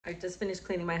I just finished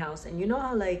cleaning my house, and you know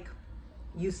how like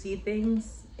you see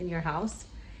things in your house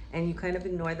and you kind of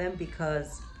ignore them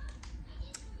because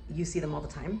you see them all the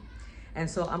time. And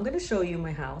so I'm gonna show you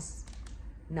my house.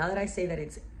 Now that I say that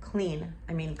it's clean,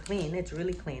 I mean clean, it's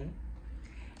really clean.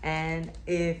 And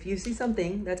if you see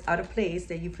something that's out of place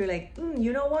that you feel like,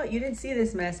 you know what, you didn't see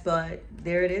this mess, but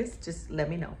there it is, just let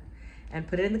me know and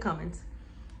put it in the comments.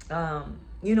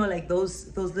 You know, like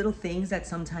those little things that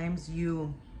sometimes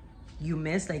you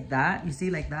miss, like that. You see,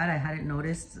 like that, I hadn't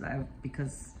noticed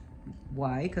because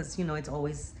why? Because, you know, there's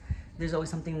always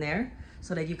something there,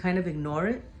 so that you kind of ignore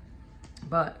it.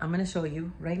 But I'm gonna show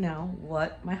you right now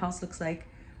what my house looks like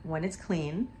when it's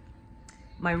clean.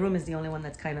 My room is the only one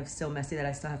that's kind of still messy that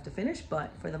I still have to finish, but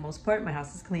for the most part, my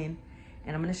house is clean.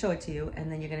 And I'm gonna show it to you,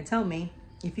 and then you're gonna tell me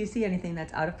if you see anything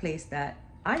that's out of place that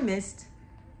I missed,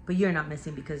 but you're not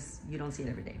missing because you don't see it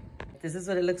every day. This is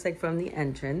what it looks like from the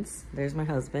entrance. There's my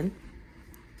husband.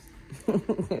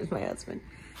 There's my husband.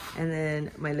 And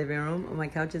then my living room. My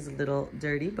couch is a little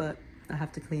dirty, but I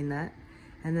have to clean that.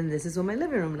 And then this is what my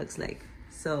living room looks like.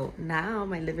 So now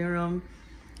my living room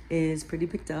is pretty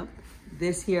picked up.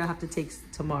 This here I have to take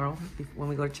tomorrow when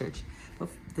we go to church. But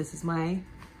this is my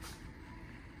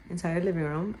entire living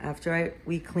room after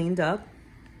we cleaned up.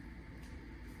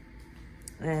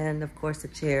 And of course the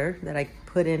chair that I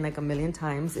put in like a million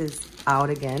times is out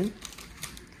again.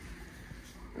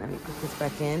 Let me put this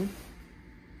back in.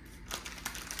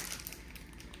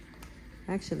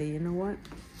 Actually, you know what?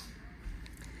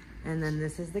 And then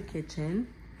this is the kitchen.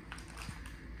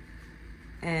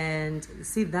 And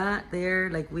see that there,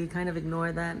 like we kind of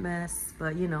ignore that mess,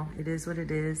 but you know, it is what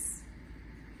it is.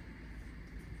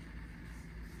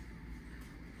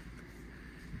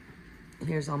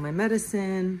 Here's all my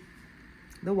medicine,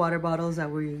 the water bottles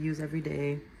that we use every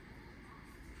day.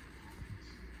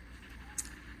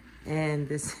 And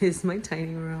this is my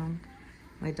tiny room.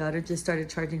 My daughter just started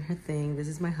charging her thing. This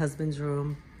is my husband's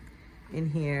room in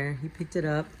here. He picked it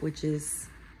up, which is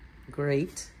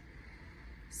great.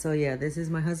 So yeah, this is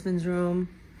my husband's room.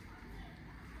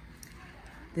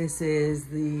 This is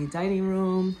the dining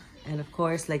room. And of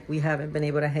course, like we haven't been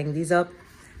able to hang these up.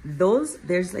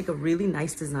 There's like a really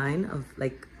nice design of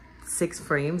like 6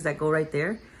 frames that go right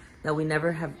there that we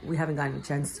haven't gotten a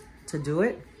chance to do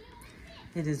it.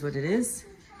 It is what it is.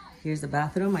 Here's the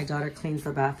bathroom. My daughter cleans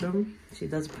the bathroom. She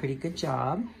does a pretty good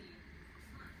job.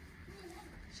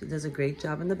 She does a great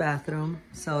job in the bathroom.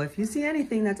 So if you see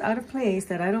anything that's out of place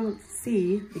that I don't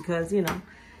see, because you know,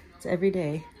 it's every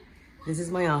day, this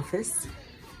is my office.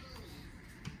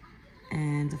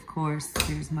 And of course,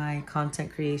 there's my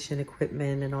content creation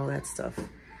equipment and all that stuff.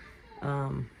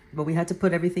 But we had to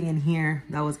put everything in here.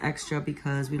 That was extra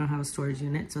because we don't have a storage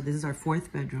unit. So this is our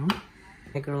 4th bedroom.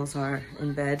 My girls are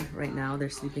in bed right now. They're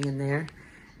sleeping in there.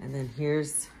 And then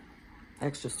here's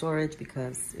extra storage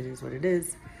because it is what it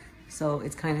is. So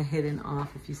it's kind of hidden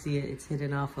off. If you see it, it's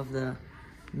hidden off of the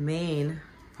main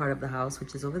part of the house,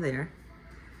 which is over there.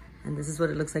 And this is what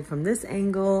it looks like from this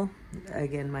angle.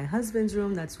 Again, my husband's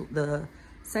room, that's the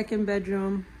 2nd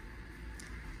bedroom.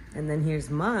 And then here's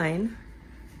mine,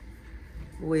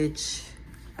 which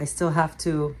I still have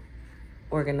to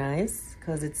organize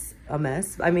because it's a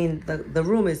mess. I mean, the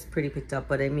room is pretty picked up,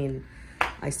 but I mean,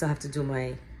 I still have to do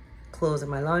my clothes and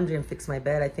my laundry and fix my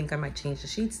bed. I think I might change the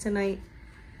sheets tonight.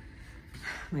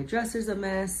 My dresser's a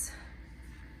mess.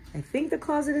 I think the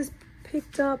closet is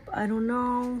picked up. I don't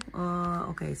know.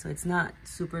 Okay, so it's not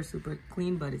super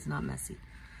clean, but it's not messy.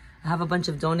 I have a bunch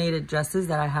of donated dresses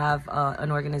that I have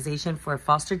an organization for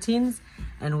foster teens,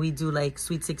 and we do like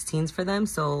sweet 16s for them.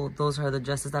 So those are the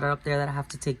dresses that are up there that I have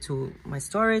to take to my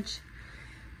storage.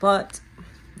 But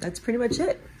that's pretty much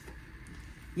it.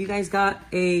 You guys got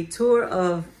a tour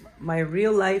of my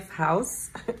real life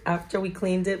house after we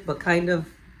cleaned it, but kind of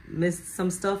missed some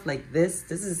stuff like this.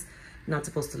 This is not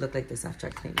supposed to look like this after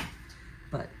I clean it,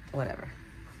 but whatever.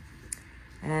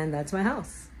 And that's my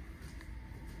house.